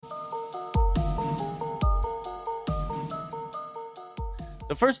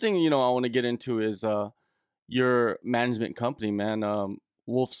The first thing I want to get into is your management company, man.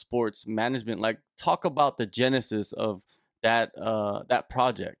 Wolf Sports Management. Like, talk about the genesis of that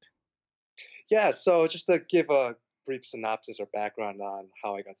project. Yeah, so just to give a brief synopsis or background on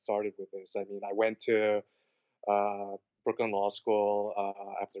how I got started with this, I mean, I went to uh, Brooklyn Law School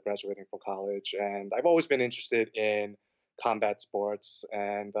after graduating from college, and I've always been interested in combat sports.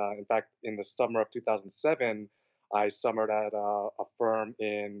 And in fact, in the summer of 2007, I summered at a firm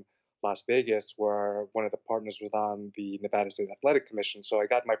in Las Vegas where one of the partners was on the Nevada State Athletic Commission. So I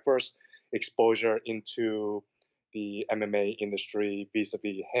got my first exposure into the MMA industry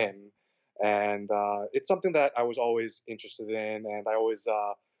vis-a-vis him. And it's something that I was always interested in, and I always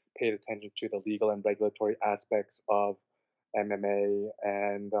paid attention to the legal and regulatory aspects of MMA.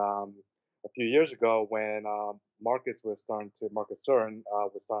 And a few years ago, when Marcus Cern was starting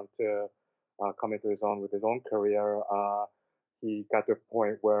to come into his own with his own career, he got to a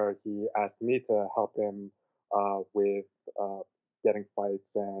point where he asked me to help him with uh, getting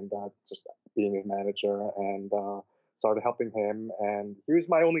fights and just being his manager, and started helping him. And he was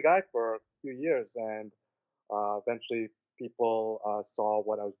my only guy for a few years, and eventually people saw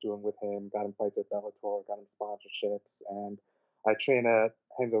what I was doing with him, got him fights at Bellator, got him sponsorships, and I trained at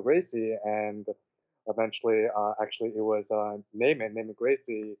Renzo Gracie, and eventually, actually, it was Naaman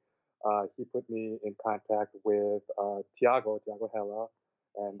Gracie. He put me in contact with Tiago Hella,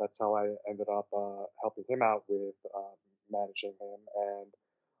 and that's how I ended up helping him out with managing him. And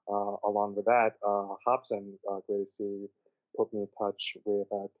along with that, Hobson Gracie put me in touch with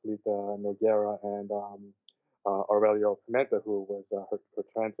Talita Noguera and Aurelio Pimenta, who was her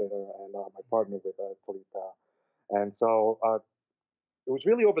translator and my partner with Talita. And so it was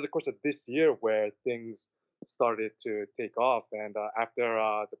really over the course of this year where things started to take off. And after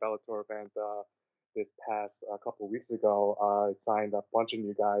the Bellator event this past couple of weeks ago, I signed a bunch of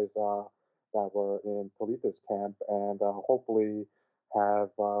new guys that were in Polita's camp, and hopefully have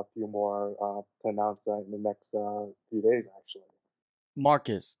a few more to announce in the next few days, actually.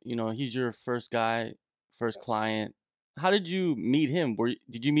 Marcus, he's your first guy, first Yes. client. How did you meet him?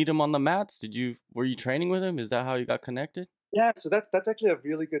 Did you meet him on the mats? Were you training with him? Is that how you got connected? Yeah, so that's actually a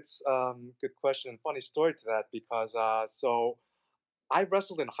really good question. Funny story to that because so I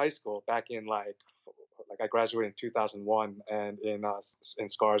wrestled in high school back in like I graduated in 2001 and in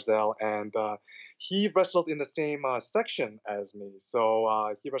Scarsdale, and he wrestled in the same section as me.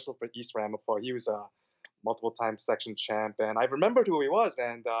 So he wrestled for East Ramapo. He was a multiple time section champ, and I remembered who he was,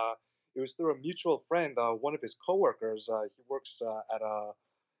 and it was through a mutual friend, one of his coworkers. He works at a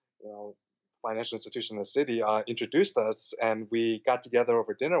you know financial institution in the city. Introduced us, and we got together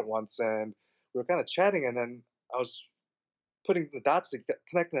over dinner once, and we were kind of chatting, and then I was connecting the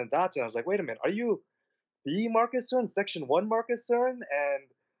dots, and I was like, wait a minute, are you the Marcus Cern, Section One Marcus Cern? And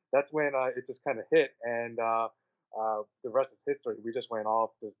that's when it just kind of hit, and the rest is history. We just went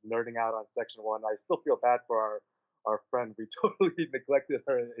off just nerding out on Section One. I still feel bad for our friend. We totally neglected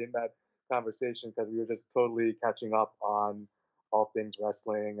her in that conversation because we were just totally catching up on all things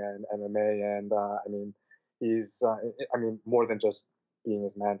wrestling and MMA. And I mean, I mean, more than just being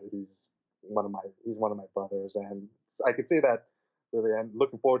his manager, he's one of my brothers, and I could say that really. I'm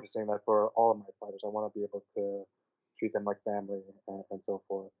looking forward to saying that for all of my fighters. I want to be able to treat them like family and so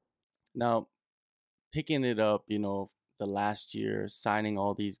forth. Now, picking it up, the last year, signing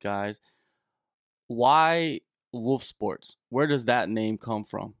all these guys. Why Wolf Sports? Where does that name come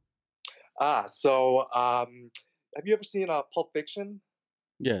from? So have you ever seen Pulp Fiction?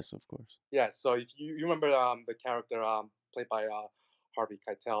 Yes, of course. Yeah. So if you remember the character played by Harvey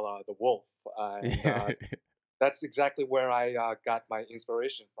Keitel, the Wolf, and Yeah. that's exactly where I got my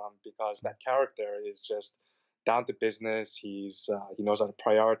inspiration from because that character is just down to business. He knows how to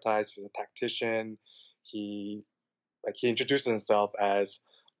prioritize. He's a tactician. He he introduces himself as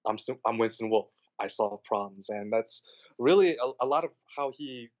I'm Winston Wolf. I solve problems, and that's really a lot of how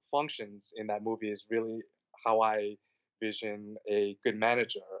he functions in that movie is really how I vision a good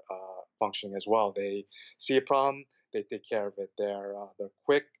manager functioning as well. They see a problem, they take care of it. They're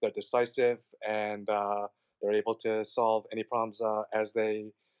quick, they're decisive, and they're able to solve any problems as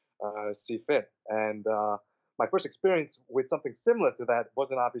they see fit. And my first experience with something similar to that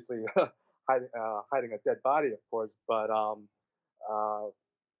wasn't obviously hiding a dead body, of course. But uh,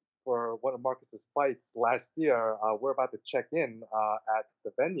 for one of Marcus's fights last year, we're about to check in at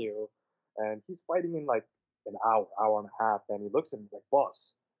the venue, and he's fighting in like an hour and a half. And he looks at me like,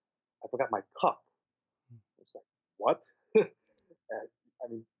 "Boss, I forgot my cup." It's like, "What?" And, I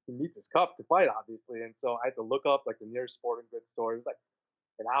mean, he needs his cup to fight, obviously, and so I had to look up like the nearest sporting goods store. It was like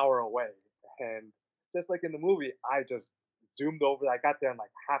an hour away, and just like in the movie, I just zoomed over. I got there in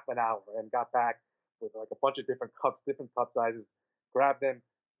like half an hour and got back with like a bunch of different cup sizes. Grabbed them,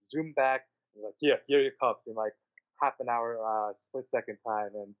 zoomed back, and like here are your cups in like half an hour, split second time.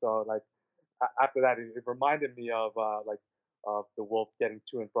 And so like after that, it reminded me of of the wolf getting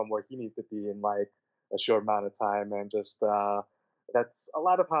to and from where he needs to be in like a short amount of time, and just that's a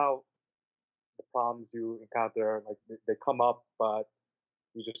lot of how the problems you encounter. Like they come up, but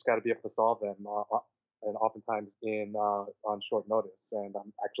you just got to be able to solve them, and oftentimes in on short notice. And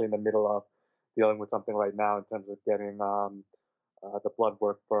I'm actually in the middle of dealing with something right now in terms of getting the blood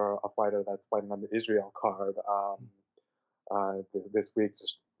work for a fighter that's fighting on the Israel card this week,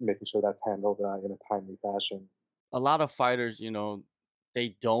 just making sure that's handled in a timely fashion. A lot of fighters,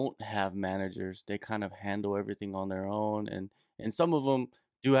 they don't have managers. They kind of handle everything on their own, and some of them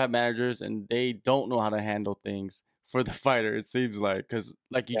do have managers, and they don't know how to handle things for the fighter. It seems like because,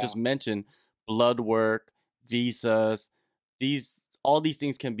 like you Yeah. just mentioned, blood work, visas, these all these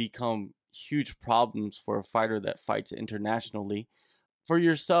things can become huge problems for a fighter that fights internationally. For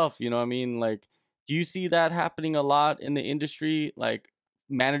yourself, what I mean? Like, do you see that happening a lot in the industry? Like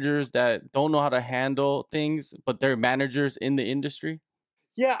managers that don't know how to handle things, but they're managers in the industry?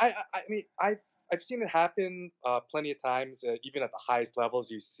 Yeah, I mean, I've seen it happen plenty of times, even at the highest levels.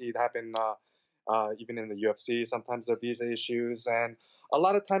 You see it happen even in the UFC. Sometimes there are visa issues, and a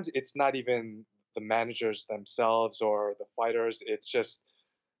lot of times it's not even the managers themselves or the fighters. It's just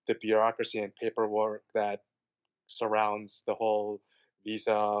the bureaucracy and paperwork that surrounds the whole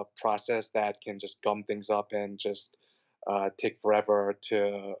visa process that can just gum things up and just take forever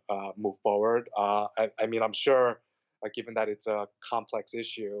to move forward. I mean, I'm sure, given that it's a complex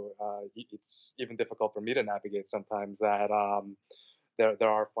issue, it's even difficult for me to navigate sometimes. That there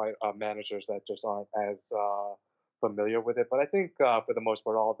are managers that just aren't as familiar with it. But I think for the most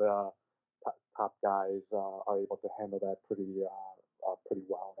part, all the top guys are able to handle that pretty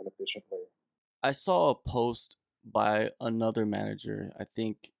well and efficiently. I saw a post by another manager. I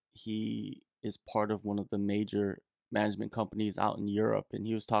think he is part of one of the major management companies out in Europe, and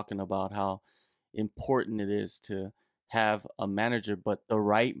he was talking about how important it is to have a manager, but the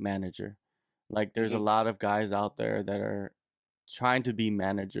right manager. Like, there's a Hmm. lot of guys out there that are trying to be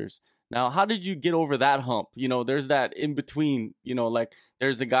managers. Now, how did you get over that hump? There's that in between, like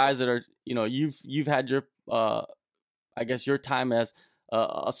there's the guys that are, you've had your I guess your time as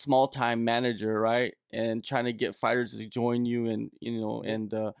a small time manager, right? And trying to get fighters to join you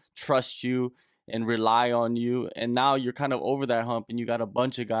and trust you and rely on you. And now you're kind of over that hump, and you got a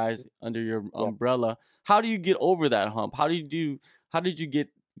bunch of guys under your Yeah. umbrella. How do you get over that hump? How did you get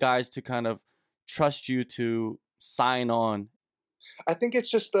guys to kind of trust you to sign on? I think it's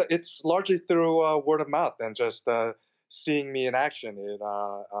just it's largely through word of mouth and just seeing me in action.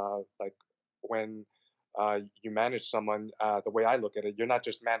 Like when you manage someone, the way I look at it, you're not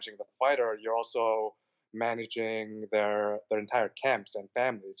just managing the fighter, you're also managing their entire camps and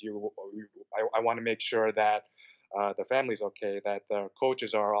families. I want to make sure that the family's okay, that the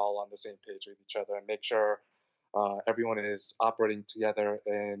coaches are all on the same page with each other, and make sure everyone is operating together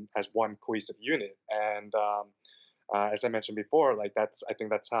in as one cohesive unit. And as I mentioned before, like I think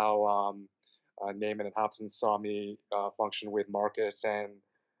that's how Naaman and Hobson saw me function with Marcus, and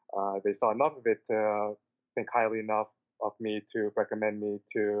they saw enough of it to think highly enough of me to recommend me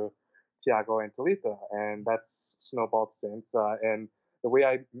to Tiago and Talita, and that's snowballed since. And the way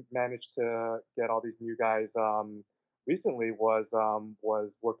I managed to get all these new guys recently was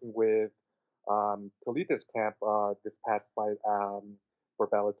working with Talita's camp this past fight for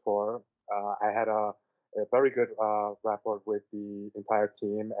Bellator. I had a very good rapport with the entire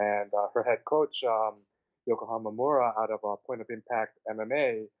team, and her head coach, Yokohama Mura, out of Point of Impact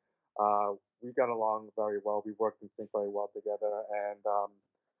MMA. We got along very well. We worked in sync very well together, and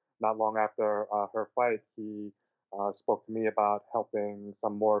not long after her fight, he spoke to me about helping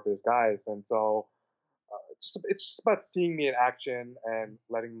some more of his guys, and so it's just about seeing me in action and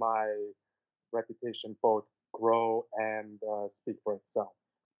letting my reputation both grow and speak for itself.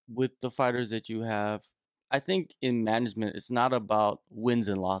 With the fighters that you have, I think in management, it's not about wins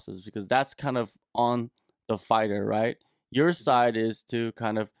and losses because that's kind of on the fighter, right? Your Mhm. side is to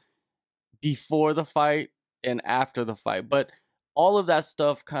kind of before the fight and after the fight, but all of that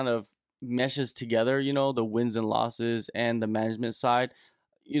stuff kind of meshes together, the wins and losses and the management side.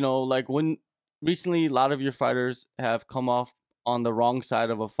 Like when recently a lot of your fighters have come off on the wrong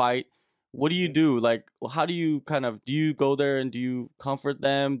side of a fight. What do you Mhm. do? Like, how do you kind of do you go there and do you comfort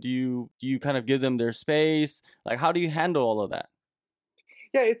them? Do you kind of give them their space? Like, how do you handle all of that?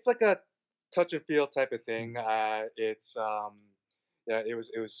 Yeah, it's like a touch and feel type of thing. Mm. Yeah, it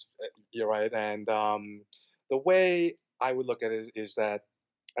was. You're right, and the way. I would look at it is that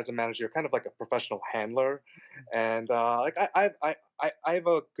as a manager, you're kind of like a professional handler, and like I have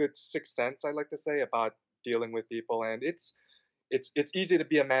a good sixth sense, I like to say, about dealing with people, and it's easy to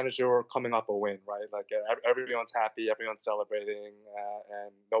be a manager or coming up a win, right? Like everyone's happy, everyone's celebrating,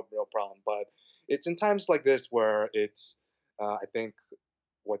 and no real problem. But it's in times like this where it's I think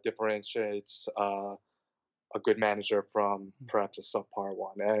what differentiates a good manager from perhaps a subpar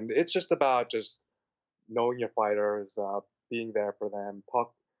one, and it's just about just knowing your fighters, being there for them,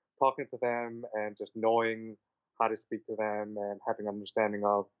 talking to them, and just knowing how to speak to them and having understanding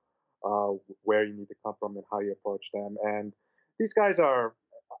of where you need to come from and how you approach them. And these guys are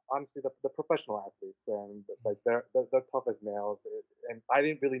honestly the professional athletes, and like they're tough as nails. And I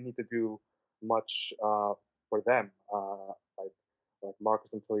didn't really need to do much for them. Like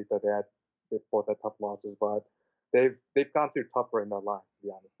Marcus and Talita, they both had tough losses, but they've gone through tougher in their lives. To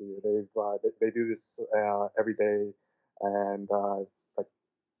be honest with you, they do this every day, and like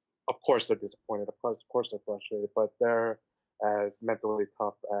of course they're disappointed. Of course they're frustrated, but they're as mentally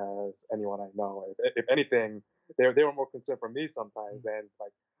tough as anyone I know. If anything, they were more concerned for me sometimes, and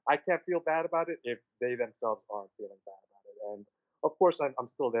like I can't feel bad about it if they themselves aren't feeling bad about it. And of course, I'm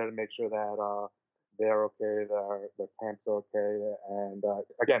still there to make sure that they're okay, their camps are okay, and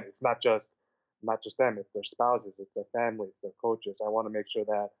again, it's not just them, it's their spouses, it's their families, their coaches. I want to make sure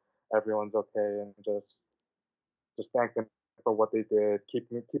that everyone's okay and just thank them for what they did,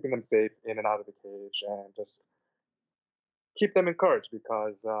 keeping them safe in and out of the cage, and just keep them encouraged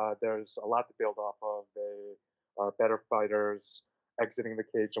because there's a lot to build off of. They are better fighters exiting the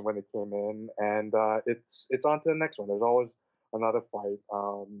cage than when they came in, and it's on to the next one. There's always another fight.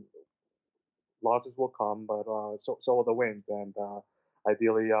 Losses will come, but so will the wins, and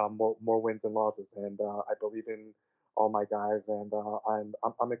ideally more wins than losses. And I believe in all my guys, and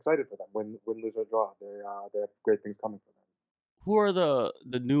I'm excited for them. Win, lose or draw, they have great things coming for them. Who are the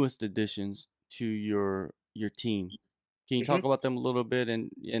newest additions to your team? Can you talk Hmm. about them a little bit,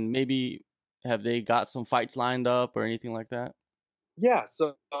 and maybe have they got some fights lined up or anything like that? Yeah,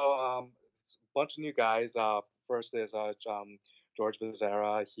 so it's a bunch of new guys. First is George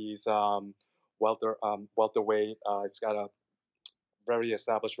Becerra. He's welterweight. He's got a very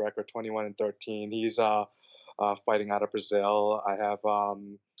established record, 21-13. He's fighting out of Brazil. I have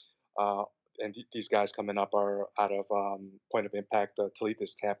uh, these guys coming up are out of Point of Impact,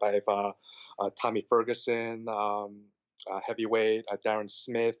 Talita's camp. I have Tommy Ferguson, heavyweight, Darren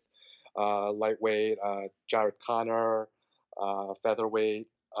Smith, lightweight, Jared Connor, featherweight,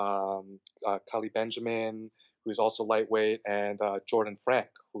 Kali Benjamin, who's also lightweight, and Jordan Frank,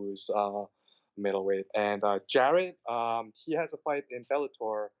 who's middleweight. And Jared, he has a fight in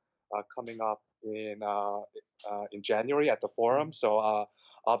Bellator coming up in January at the Forum. So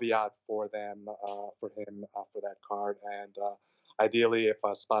I'll be out for them for him for that card, and ideally, if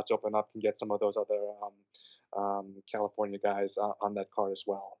spots open up, can get some of those other California guys on that card as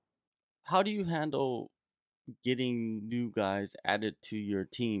well. How do you handle getting new guys added to your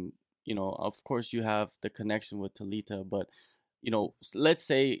team? Of course, you have the connection with Talita, but let's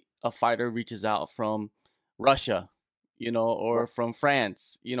say a fighter reaches out from Russia, or from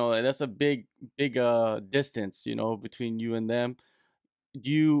France, and that's a big distance, between you and them.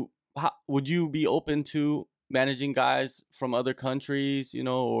 Would you be open to managing guys from other countries,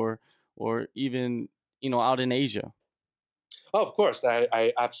 or even out in Asia? Oh, of course,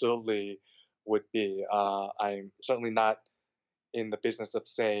 I absolutely would be. I'm certainly not in the business of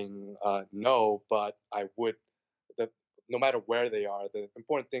saying no, but I would. The, no matter where they are, the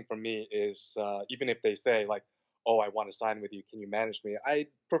important thing for me is even if they say like, "Oh, I want to sign with you. Can you manage me?" I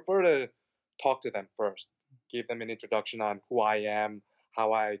prefer to talk to them first, give them an introduction on who I am,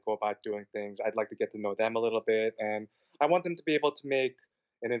 how I go about doing things. I'd like to get to know them a little bit, and I want them to be able to make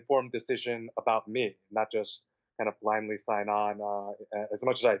an informed decision about me, not just kind of blindly sign on. As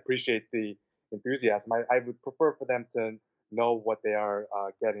much as I appreciate the enthusiasm, I would prefer for them to know what they are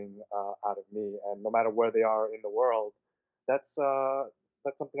getting out of me, and no matter where they are in the world, that's uh,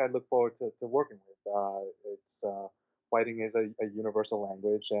 that's something I look forward to working with. It's Fighting is a universal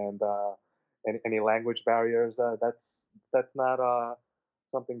language, and any language barriers that's not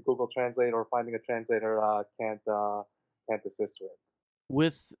something Google Translate or finding a translator can't assist with.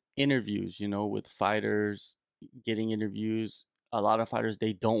 With interviews, with fighters getting interviews, a lot of fighters,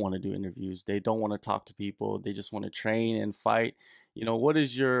 they don't want to do interviews. They don't want to talk to people. They just want to train and fight. What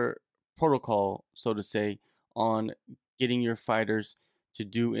is your protocol, so to say, on getting your fighters to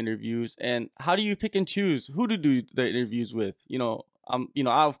do interviews, and how do you pick and choose who to do the interviews with?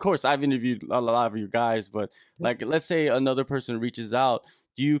 Of course I've interviewed a lot of your guys, but like let's say another person reaches out,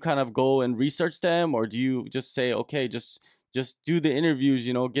 do you kind of go and research them, or do you just say, okay, just do the interviews,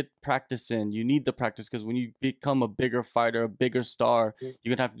 get practice in. You need the practice because when you become a bigger fighter, a bigger star, Mm.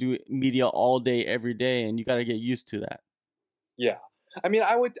 you're gonna have to do media all day, every day, and you got to get used to that. Yeah. I mean,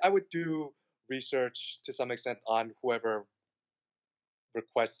 I would do research to some extent on whoever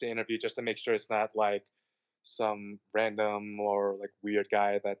requests the interview just to make sure it's not like some random or like weird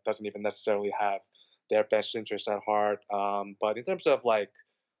guy that doesn't even necessarily have their best interests at heart. But in terms of like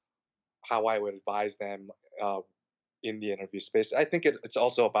how I would advise them uh, in the interview space, I think it's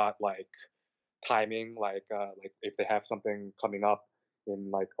also about like timing. Like if they have something coming up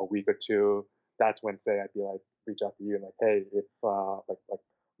in like a week or two, that's when say I'd be like reach out to you and like, hey, if like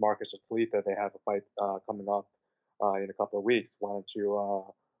Marcus or Talita, they have a fight coming up in a couple of weeks. Why don't you?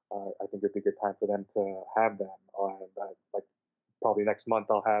 I think it'd be a good time for them to have them. And like probably next month,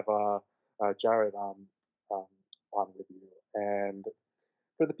 I'll have Jared um, on with you. And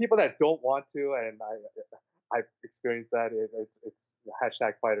for the people that don't want to, and I've experienced that. It's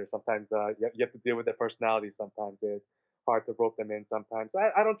hashtag fighter. Sometimes you have to deal with their personality. Sometimes it's hard to rope them in. Sometimes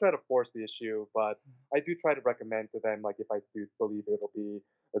I don't try to force the issue, but I do try to recommend to them like if I do believe it'll be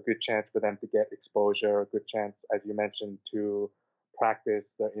a good chance for them to get exposure, a good chance, as you mentioned, to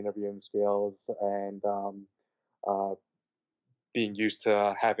practice their interviewing skills and uh, being used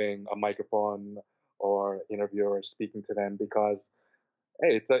to having a microphone or interviewer speaking to them because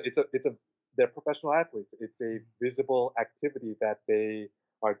hey, it's a they're professional athletes. It's a visible activity that they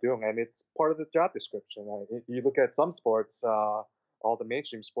are doing, and it's part of the job description. If you look at some sports, all the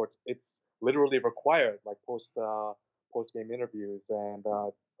mainstream sports, it's literally required, like post game interviews, and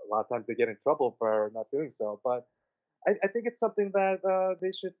a lot of times they get in trouble for not doing so. But I think it's something that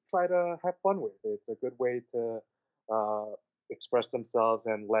they should try to have fun with. It's a good way to uh, express themselves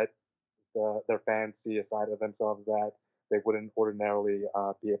and let their fans see a side of themselves that they wouldn't ordinarily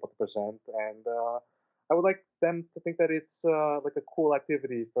be able to present. And I would like them to think that it's like a cool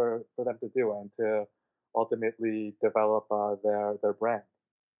activity for them to do and to ultimately develop their brand.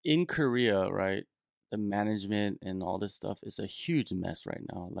 In Korea, right, the management and all this stuff is a huge mess right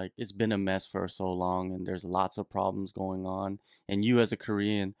now. Like it's been a mess for so long and there's lots of problems going on. And you as a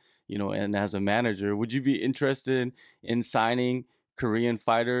Korean, and as a manager, would you be interested in signing Korean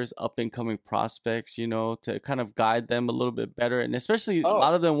fighters, up and coming prospects, to kind of guide them a little bit better? And especially a Oh,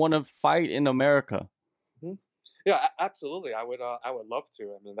 lot of them want to fight in America. mhm. Yeah, absolutely. I would love to.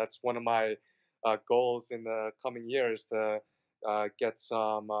 I mean, that's one of my goals in the coming years to get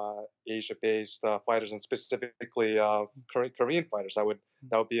some Asia-based fighters and specifically Korean fighters. That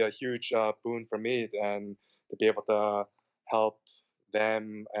would be a huge boon for me and to be able to help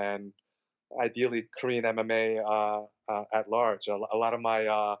them and ideally Korean MMA at large. A lot of my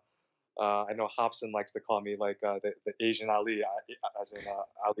I know Hobson likes to call me like the Asian Ali, as in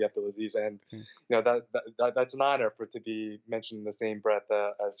Ali Abdulaziz, and Okay. that's an honor for to be mentioned in the same breath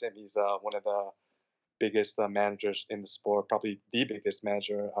as him. He's one of the biggest managers in the sport, probably the biggest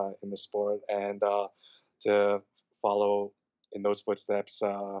manager in the sport, and to follow in those footsteps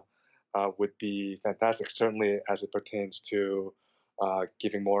would be fantastic. Certainly, as it pertains to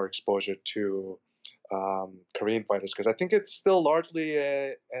giving more exposure to Korean fighters, because I think it's still largely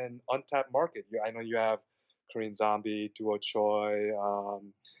an untapped market. I know you have Korean Zombie, Duo Choi,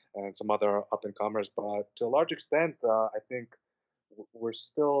 and some other up and comers, but to a large extent, I think we're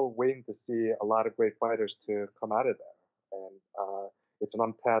still waiting to see a lot of great fighters to come out of there. And it's an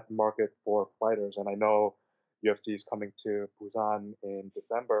untapped market for fighters. And I know UFC is coming to Busan in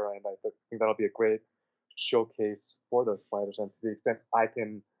December, and I think that'll be a great showcase for those fighters. And to the extent I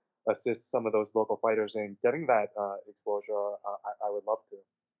can assist some of those local fighters in getting that exposure, I would love to.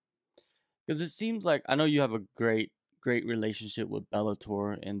 Because it seems like I know you have a great relationship with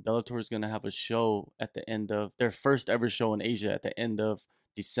Bellator, and Bellator is going to have a show at the end of their first ever show in Asia at the end of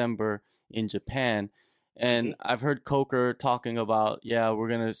December in Japan. Hmm. And I've heard Coker talking about, yeah, we're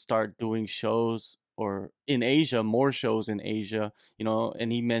going to start doing shows or in Asia, more shows in Asia,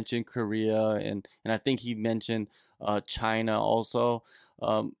 and he mentioned Korea and I think he mentioned China also.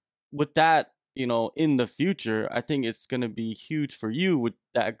 Um, with that, in the future, I think it's going to be huge for you with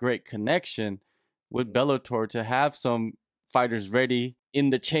that great connection with Bellator to have some fighters ready in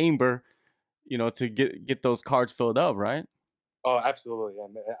the chamber, to get those cards filled up, right? Oh, absolutely,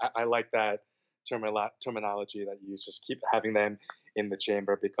 and I like that terminology that you use. Just keep having them in the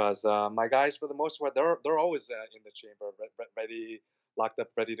chamber because my guys, for the most part, they're always in the chamber, ready, locked up,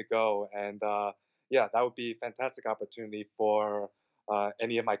 ready to go. And yeah, that would be a fantastic opportunity for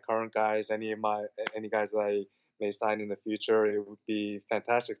any of my current guys, any guys that I may sign in the future. It would be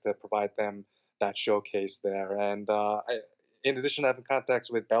fantastic to provide them that showcase there. And in addition to having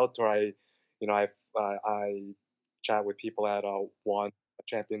contacts with Bellator, I chat with people at One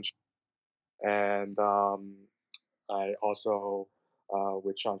Championship, and I also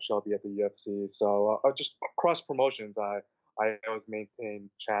with Sean Shelby at the UFC. So just cross promotions, I always maintain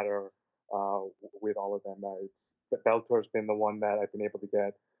chatter with all of them. It's Bellator's been the one that I've been able to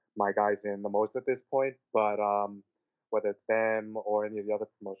get my guys in the most at this point, but whether it's them or any of the other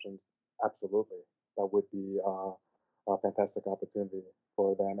promotions, absolutely, that would be a fantastic opportunity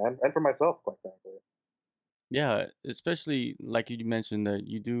for them and for myself, quite frankly. Yeah, especially like you mentioned that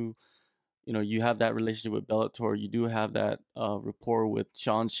you do, you know, you have that relationship with Bellator, you do have that rapport with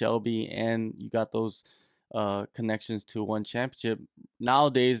Sean Shelby, and you got those connections to one championship.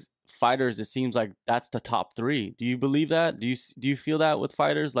 Nowadays, fighters, it seems like that's the top three. Do you believe that? Do you feel that with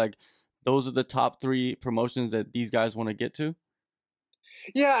fighters? Like those are the top three promotions that these guys want to get to?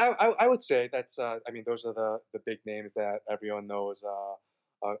 Yeah, I would say that's. I mean, those are the big names that everyone knows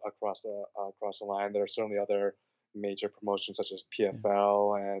across the line. There are certainly other major promotions such as Yeah.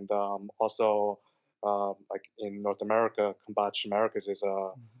 PFL and also like in North America, Combat Americas is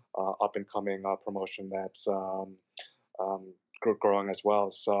Mhm. a up and coming promotion that's growing as well.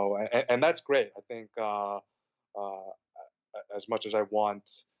 So and that's great. I think uh, as much as I want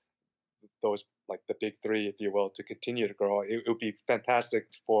those like the big three, if you will, to continue to grow. It would be fantastic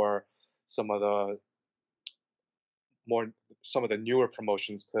for some of the more some of the newer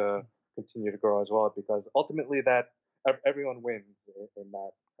promotions to continue to grow as well, because ultimately that everyone wins in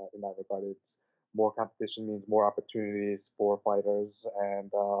that regard. It's more competition means more opportunities for fighters,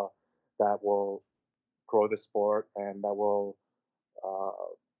 and that will grow the sport, and that will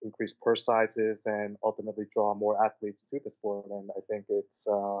increase purse sizes and ultimately draw more athletes to the sport. And I think it's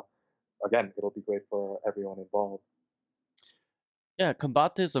again, it'll be great for everyone involved. Yeah,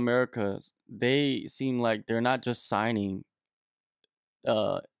 Combates Americas, they seem like they're not just signing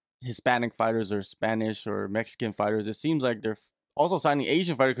uh Hispanic fighters or Spanish or Mexican fighters. It seems like they're also signing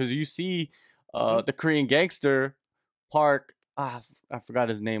Asian fighters because you see Mhm. the Korean gangster Park. I forgot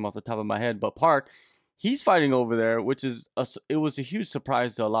his name off the top of my head, but Park, he's fighting over there, which is it was a huge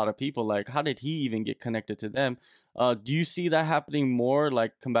surprise to a lot of people. Like, how did he even get connected to them? Do you see that happening more?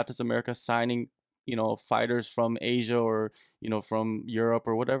 Like Combates America signing, you know, fighters from Asia or you know from Europe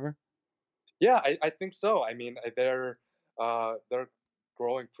or whatever. Yeah, I think so. I mean, they're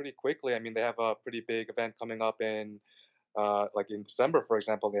growing pretty quickly. I mean, they have a pretty big event coming up in like in December, for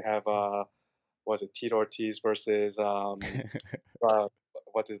example. They have was it Tito Ortiz versus uh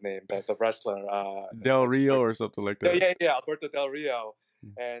what's his name, the wrestler Del Rio or something like yeah, that. yeah, yeah, Alberto Del Rio.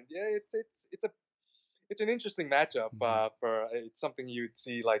 And yeah, it's an interesting matchup Mhm. for it's something you'd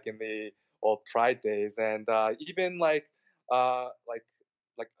see like in the old Pride days, and even like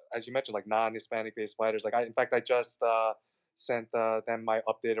as you mentioned, like non-Hispanic based fighters. Like in fact, I just sent them my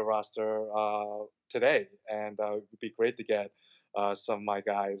updated roster today, and it would be great to get some of my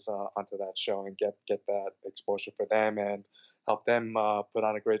guys onto that show and get that exposure for them and help them put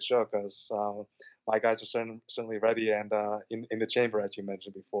on a great show because my guys are certainly ready and in the chamber as you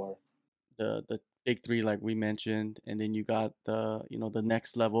mentioned before. The big three like we mentioned, and then you got the you know the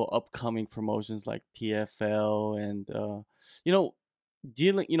next level upcoming promotions like PFL and you know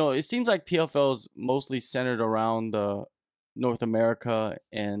dealing you know it seems like PFL is mostly centered around North America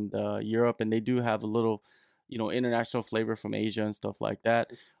and Europe, and they do have a little you know international flavor from Asia and stuff like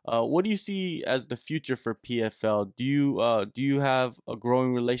that. What do you see as the future for PFL? Do you have a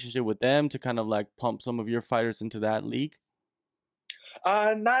growing relationship with them to kind of like pump some of your fighters into that league?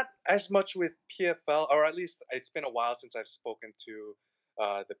 Not as much with PFL, or at least it's been a while since I've spoken to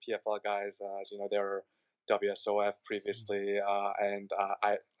the PFL guys. As you know, they were WSOF previously, and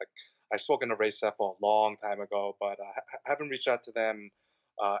I've spoken to Ray Sefo a long time ago, but haven't reached out to them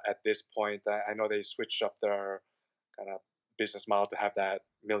at this point. I know they switched up their kind of business model to have that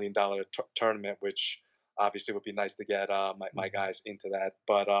 $1 million tournament, which obviously would be nice to get my Mhm. guys into that.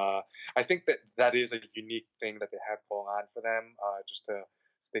 But I think that that is a unique thing that they have going on for them, just to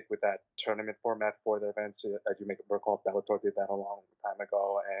stick with that tournament format for their events. As you make it recall, Bellator did that a long time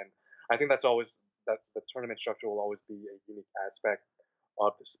ago, and I think that's always that the tournament structure will always be a unique aspect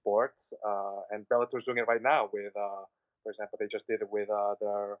of the sport. And Bellator's doing it right now with, for example, they just did it with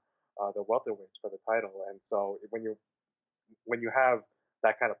their welterweights for the title. And so when you have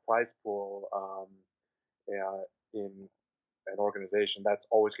that kind of prize pool in an organization, that's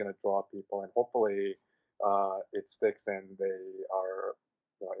always going to draw people, and hopefully it sticks and they are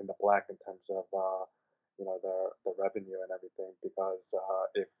in the black in terms of the revenue and everything. Because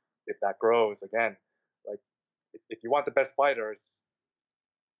if that grows again, like if you want the best fighters,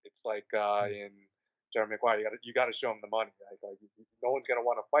 it's like in Jeremy Maguire, you gotta show him the money. No one's gonna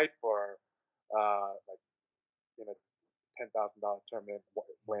want to fight for like in a $10,000 tournament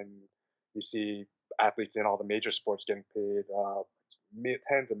when you see athletes in all the major sports getting paid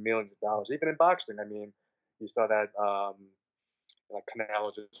tens of millions of dollars. Even in boxing, I mean, you saw that like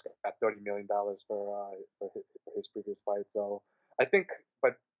Canelo just got $30 million for his previous fight. So I think,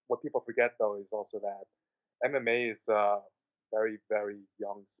 but what people forget though is also that MMA is a very very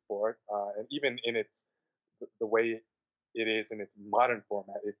young sport, and even in the way it is in its modern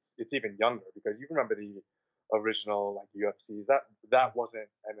format, it's even younger because you remember the original like UFCs. That wasn't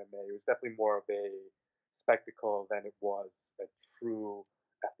MMA. It was definitely more of a spectacle than it was a true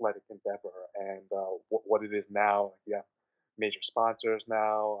athletic endeavor. And what it is now, like you have major sponsors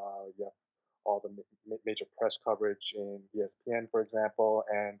now. You have all the major press coverage in ESPN, for example.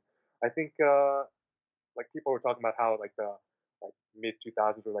 And I think like people were talking about how like the like mid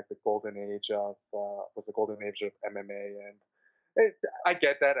 2000s were like the golden age of was the golden age of MMA, and I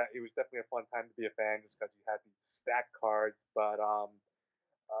get that. It was definitely a fun time to be a fan just because you had these stacked cards. But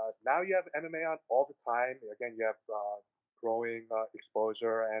now you have MMA on all the time. Again, you have growing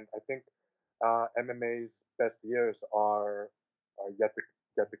exposure, and I think MMA's best years are yet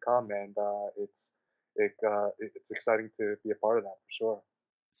to come, and it's exciting to be a part of that for sure.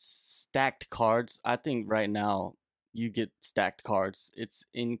 Stacked cards. I think right now you get stacked cards. It's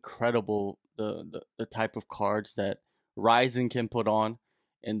incredible the type of cards that Ryzen can put on,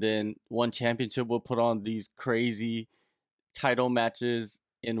 and then one championship will put on these crazy title matches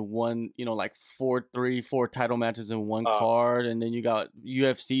in one, like four title matches in one Uh, card, and then you got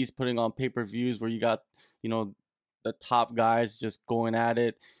UFC's putting on pay-per-views where you got, you know, the top guys just going at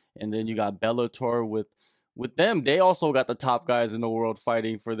it, and then you got Bellator with them. They also got the top guys in the world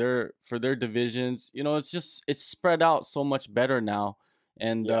fighting for their divisions. It's spread out so much better now.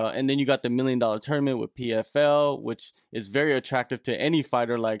 yeah, And then you got the $1 million tournament with PFL, which is very attractive to any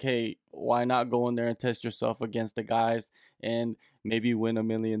fighter. Like, hey, why not go in there and test yourself against the guys and maybe win $1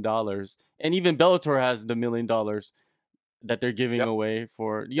 million? And even Bellator has the $1 million that they're giving yep, away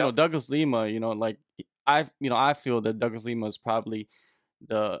for, yep. Douglas Lima. Like I feel that Douglas Lima is probably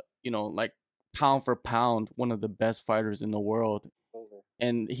the, like, pound for pound one of the best fighters in the world, Totally.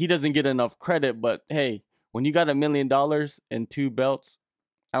 and he doesn't get enough credit. But hey, when you got $1 million and two belts,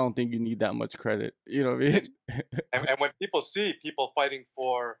 I don't think you need that much credit. You know what I mean? Ex- and when people see people fighting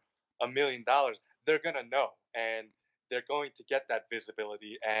for $1 million, they're gonna know, and they're going to get that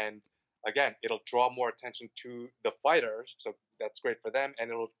visibility. And again, it'll draw more attention to the fighters, so that's great for them, and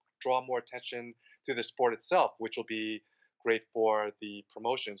it'll draw more attention to the sport itself, which will be great for the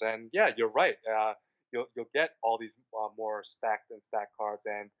promotions. And yeah, you're right. You'll get all these more stacked and stacked cards,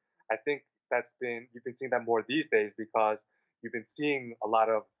 and I think you've been seeing that more these days because you've been seeing a lot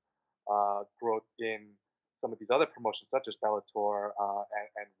of growth in some of these other promotions, such as Bellator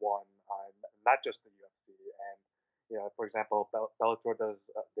and One, not just the UFC. And for example, Bellator does.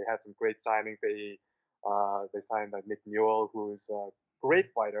 They had some great signings. They signed Nick Newell, who's a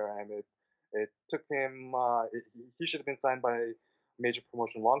great fighter, and it took him. He should have been signed by a major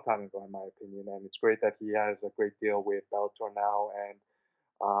promotion a long time ago, in my opinion. And it's great that he has a great deal with Bellator now. And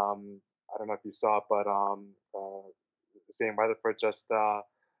I don't know if you saw it, but Zane Rutherford just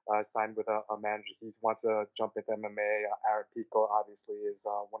signed with a manager. He wants to jump into MMA. Aaron Pico obviously is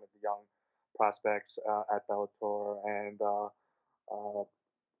one of the young prospects at Bellator, and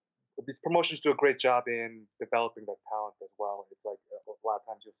these promotions do a great job in developing their talent as well. It's like a lot of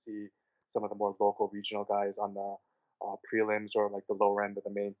times you'll see some of the more local regional guys on the prelims or like the lower end of the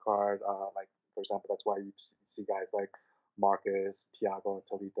main card. Like for example, that's why you see guys like Marcus, Tiago,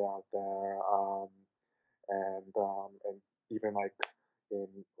 Talita out there, and even like in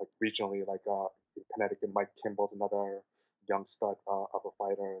like regionally, like in Connecticut, Mike Kimball's another young stud of a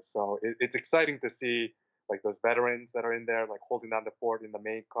fighter. So it's exciting to see like those veterans that are in there, like holding down the fort in the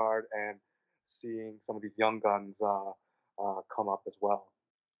main card, and seeing some of these young guns come up as well.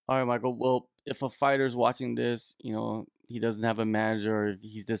 All right, Michael. Well, if a fighter's watching this, he doesn't have a manager, or if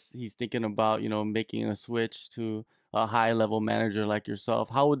he's thinking about, making a switch to a high level manager like yourself,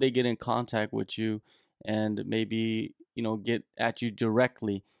 how would they get in contact with you and maybe, get at you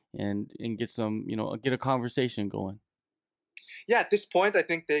directly and get some, get a conversation going? Yeah, at this point, I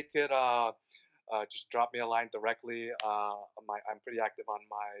think they could just drop me a line directly. I'm pretty active on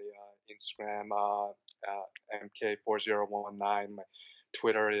my Instagram, MK4019. My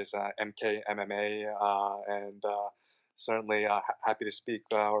Twitter is MKMMA, and certainly happy to speak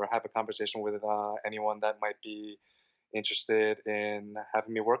or have a conversation with anyone that might be interested in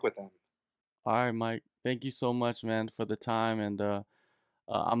having me work with them. All right, Mike. Thank you so much, man, for the time, and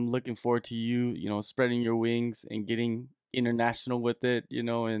I'm looking forward to you, spreading your wings and getting international with it,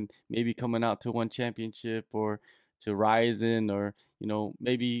 and maybe coming out to one championship or to Ryzen or,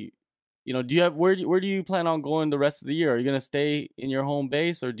 maybe, do you have where do you plan on going the rest of the year? Are you gonna stay in your home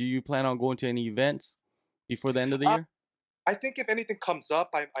base or do you plan on going to any events before the end of the Uh, year? I think if anything comes up,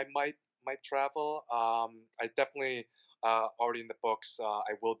 I might travel. I definitely already in the books.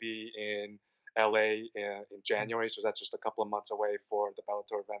 I will be in LA in January, so that's just a couple of months away for the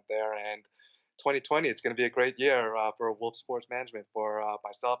Bellator event there. And 2020, it's going to be a great year for Wolf Sports Management for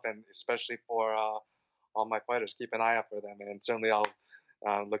myself and especially for all my fighters. Keep an eye out for them, and certainly I'll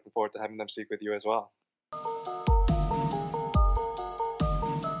looking forward to having them speak with you as well.